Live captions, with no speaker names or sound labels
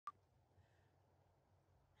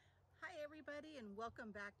everybody, and welcome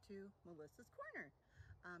back to Melissa's Corner.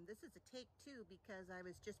 This is a take two because I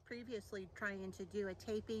was just previously trying to do a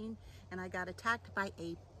taping and I got attacked by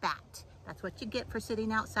a bat. That's what you get for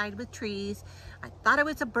sitting outside with trees. I thought it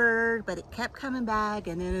was a bird, but it kept coming back,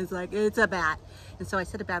 and then it's like, it's a bat. And so I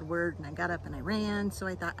said a bad word and I got up and I ran. So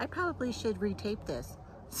I thought I probably should retape this.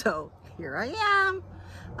 So here I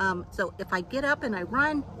am. So if I get up and I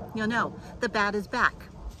run, you'll know the bat is back.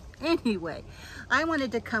 Anyway, I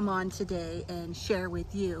wanted to come on today and share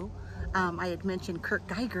with you. I had mentioned Kurt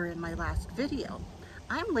Geiger in my last video.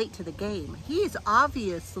 I'm late to the game. He is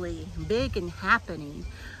obviously big and happening.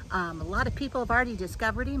 A lot of people have already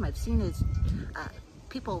discovered him. I've seen his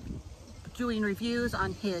people doing reviews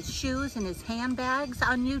on his shoes and his handbags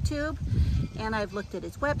on YouTube. And I've looked at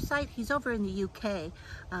his website. He's over in the UK.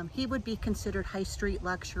 He would be considered high street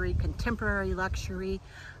luxury, contemporary luxury.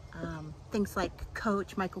 Things like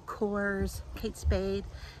Coach, Michael Kors, Kate Spade,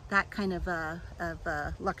 that kind of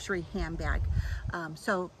luxury handbag.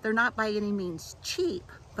 So they're not by any means cheap,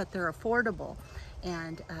 but they're affordable.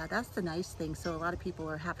 And that's the nice thing. So a lot of people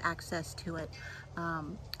have access to it.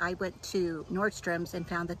 I went to Nordstrom's and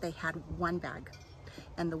found that they had one bag.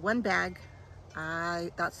 And the one bag,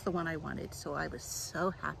 that's the one I wanted. So I was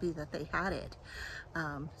so happy that they had it.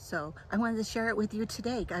 So I wanted to share it with you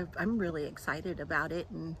today. I'm really excited about it,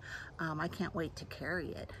 and I can't wait to carry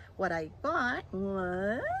it. What I bought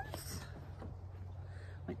was,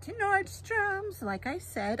 went to Nordstrom's. Like I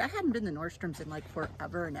said, I hadn't been to Nordstrom's in like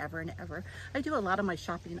forever and ever and ever. I do a lot of my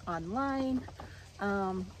shopping online,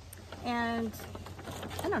 and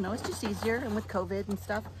I don't know, it's just easier, and with COVID and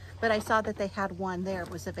stuff. But I saw that they had one there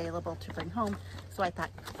was available to bring home, so I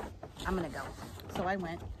thought, I'm gonna go. So I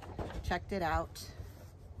went, checked it out,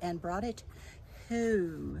 and brought it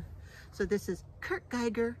home. So this is Kurt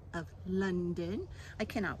Geiger of London. I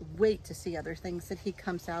cannot wait to see other things that he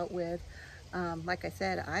comes out with. Like I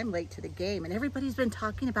said, I'm late to the game, and everybody's been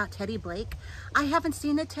talking about Teddy Blake. I haven't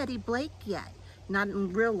seen a Teddy Blake yet. Not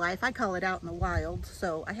in real life. I call it out in the wild,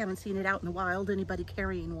 so I haven't seen it out in the wild, anybody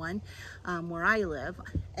carrying one where I live.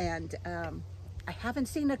 And I haven't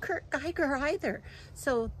seen a Kurt Geiger either.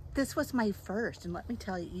 So this was my first, and let me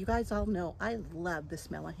tell you, you guys all know I love the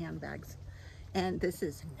smell of handbags, and this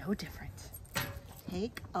is no different.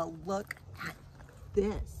 Take a look at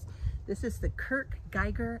this. This is the Kurt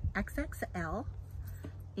Geiger XXL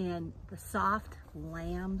in the soft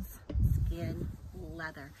lamb's skin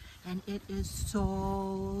leather, and it is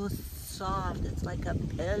so soft. It's like a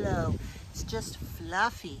pillow. It's just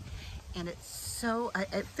fluffy, and it's so,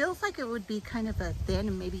 it feels like it would be kind of a thin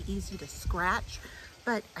and maybe easy to scratch,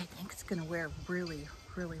 but I think it's gonna wear really,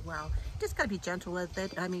 really well. Just gotta be gentle with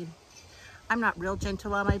it. I mean, I'm not real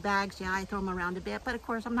gentle on my bags. Yeah, I throw them around a bit, but of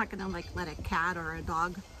course I'm not gonna like let a cat or a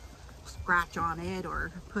dog scratch on it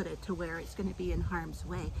or put it to where it's gonna be in harm's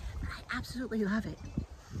way. But I absolutely love it.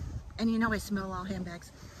 And you know I smell all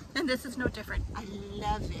handbags, and this is no different. I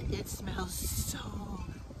love it. It smells so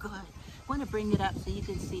good. I want to bring it up so you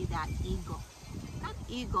can see that eagle. That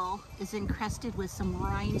eagle is encrusted with some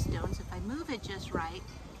rhinestones. If I move it just right,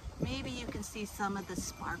 maybe you can see some of the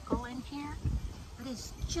sparkle in here. But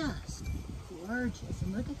it's just gorgeous.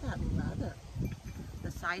 And look at that leather.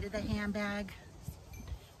 The side of the handbag,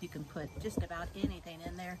 you can put just about anything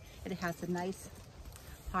in there. It has a nice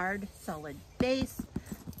hard solid base.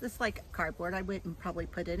 This is like cardboard. I wouldn't probably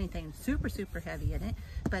put anything super, super heavy in it,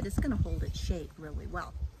 but it's gonna hold its shape really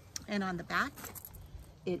well. And on the back,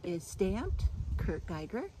 it is stamped Kurt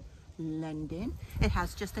Geiger, London. It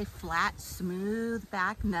has just a flat, smooth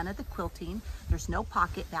back, none of the quilting. There's no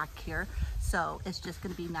pocket back here, so it's just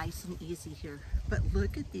gonna be nice and easy here. But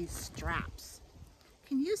look at these straps.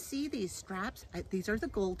 Can you see these straps? These are the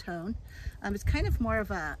gold tone. It's kind of more of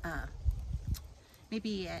a,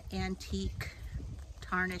 maybe an antique,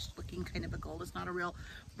 tarnished looking kind of a gold. It's not a real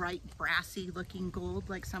bright brassy looking gold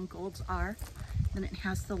like some golds are. And it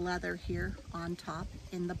has the leather here on top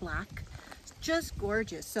in the black. It's just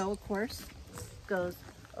gorgeous. So of course goes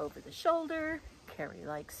over the shoulder, carry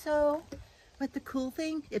like so. But the cool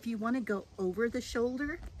thing, if you want to go over the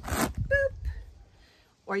shoulder, boop,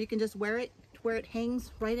 or you can just wear it to where it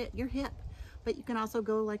hangs right at your hip. But you can also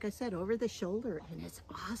go, like I said, over the shoulder, and it's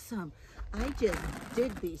awesome. I just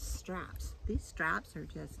dig these straps. These straps are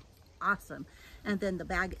just awesome. And then the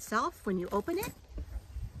bag itself, when you open it,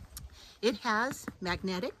 it has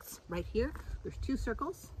magnetics right here. There's two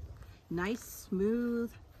circles. Nice,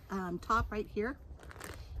 smooth top right here.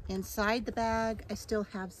 Inside the bag, I still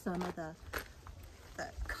have some of the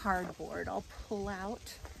cardboard I'll pull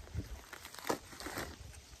out.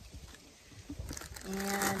 And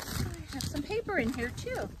I have some paper in here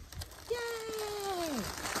too. Yay!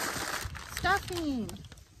 stuffing.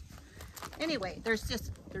 Anyway, there's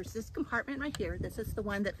this compartment right here. This is the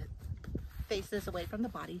one that faces away from the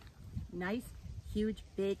body. Nice, huge,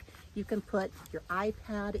 big. You can put your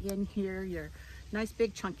iPad in here, your nice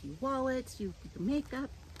big chunky wallets, your makeup.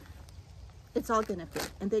 It's all gonna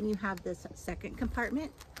fit. And then you have this second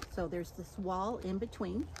compartment. So there's this wall in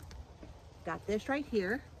between. Got this right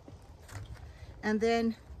here. And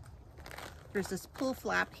then there's this pull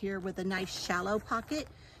flap here with a nice shallow pocket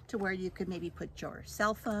to where you could maybe put your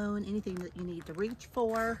cell phone, anything that you need to reach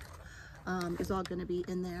for is all gonna be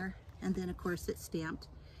in there. And then of course it's stamped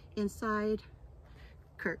inside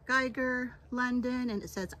Geiger London, and it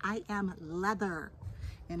says, I am leather.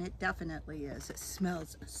 And it definitely is. It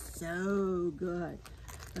smells so good.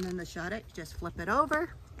 And then the shut it, just flip it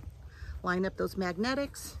over, line up those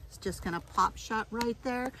magnetics. It's just gonna pop shut right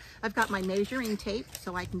there. I've got my measuring tape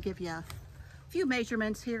so I can give you a few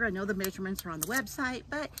measurements here. I know the measurements are on the website,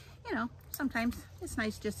 but you know, sometimes it's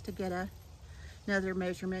nice just to get another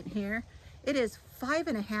measurement here. It is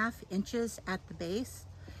 5.5 inches at the base.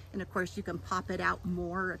 And of course you can pop it out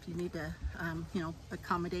more if you need to, you know,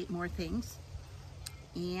 accommodate more things.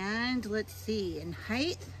 And let's see, in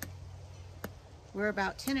height, we're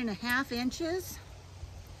about 10.5 inches.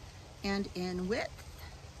 And in width,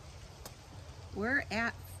 we're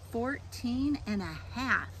at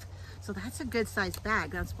 14.5. So that's a good sized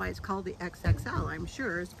bag. That's why it's called the XXL, I'm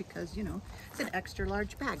sure, is because, you know, it's an extra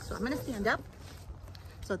large bag. So I'm gonna stand up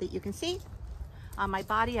so that you can see. On my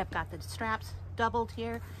body, I've got the straps doubled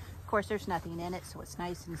here. Of course, there's nothing in it, so it's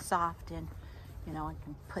nice and soft, and you know, I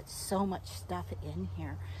can put so much stuff in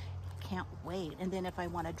here. Can't wait. And then if I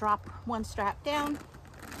want to drop one strap down,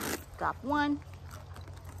 drop one,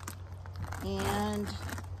 and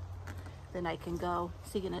then I can go,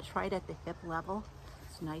 see, and it's right at the hip level.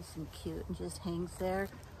 It's nice and cute and just hangs there.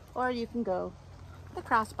 Or you can go the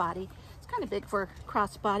crossbody. It's kind of big for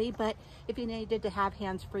crossbody, but if you needed to have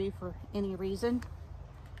hands free for any reason,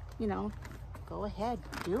 you know, go ahead,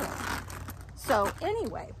 do it. So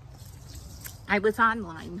anyway, I was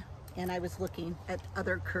online and I was looking at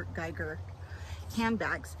other Kurt Geiger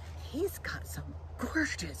handbags. He's got some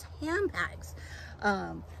gorgeous handbags.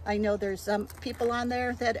 I know there's some people on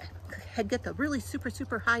there that get the really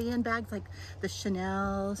super high-end bags like the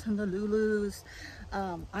Chanel's and the Lulu's.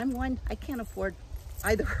 I'm one, I can't afford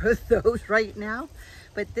either of those right now,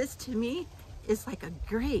 but this to me is like a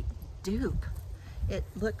great dupe. It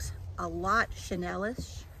looks a lot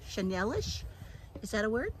Chanel-ish. Chanel-ish? Is that a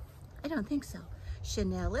word? I don't think so.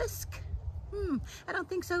 Chanel-esque? I don't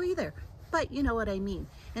think so either. But you know what I mean.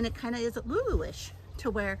 And it kind of is Lulu-ish to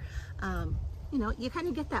where, you know, you kind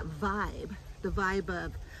of get that vibe, the vibe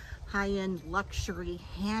of high-end luxury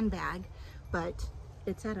handbag, but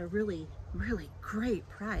it's at a really great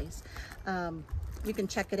price. You can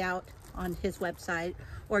check it out on his website,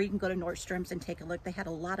 or you can go to Nordstrom's and take a look. They had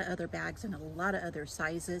a lot of other bags and a lot of other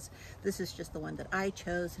sizes. This is just the one that I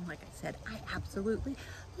chose, and like I said, I absolutely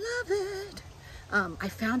love it. I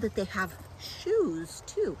found that they have shoes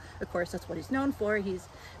too. Of course, that's what he's known for. He's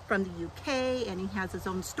from the UK and he has his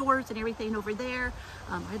own stores and everything over there.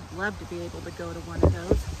 I'd love to be able to go to one of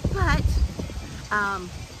those, but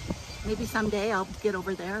maybe someday I'll get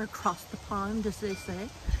over there across the pond, as they say,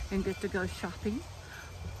 and get to go shopping.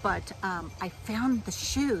 But I found the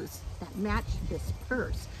shoes that match this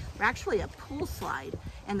purse. They're actually a pool slide,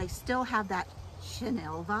 and they still have that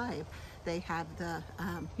Chanel vibe. They have the,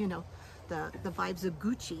 you know, the vibes of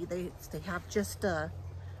Gucci. They have just,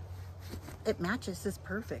 it matches this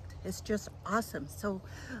perfect. It's just awesome. So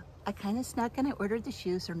I kind of snuck and I ordered the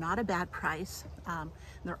shoes. They're not a bad price.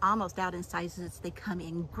 They're almost out in sizes. They come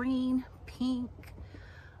in green, pink,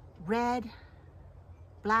 red,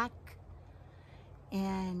 black,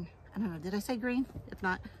 and I don't know, did I say green? If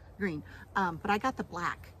not, green. But I got the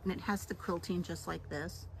black, and it has the quilting just like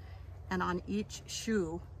this. And on each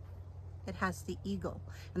shoe, it has the eagle.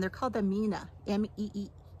 And they're called the Mina,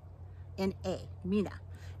 M-E-E-N-A, Mina.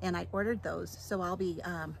 And I ordered those, so I'll be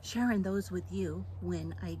sharing those with you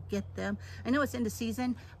when I get them. I know it's into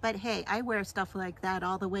season, but hey, I wear stuff like that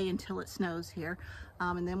all the way until it snows here.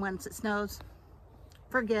 And then once it snows,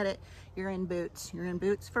 forget it. You're in boots. You're in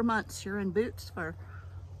boots for months. You're in boots for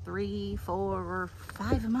 3, 4, or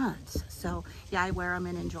 5 months. So yeah, I wear them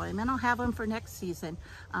and enjoy them, and I'll have them for next season.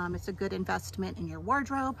 It's a good investment in your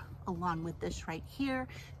wardrobe, along with this right here.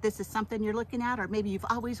 This is something you're looking at, or maybe you've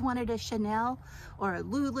always wanted a Chanel or a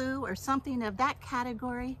Lulu or something of that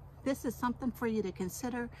category. This is something for you to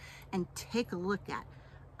consider and take a look at.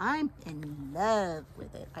 I'm in love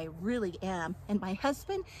with it. I really am. And my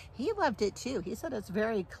husband, he loved it too. He said it's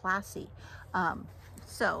very classy.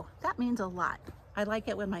 So that means a lot. I like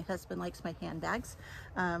it when my husband likes my handbags.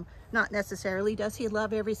 Not necessarily does he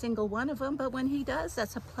love every single one of them, but when he does,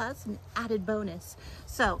 that's a plus and added bonus.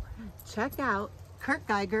 So check out Kurt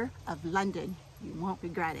Geiger of London. You won't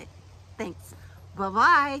regret it. Thanks.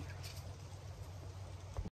 Bye-bye.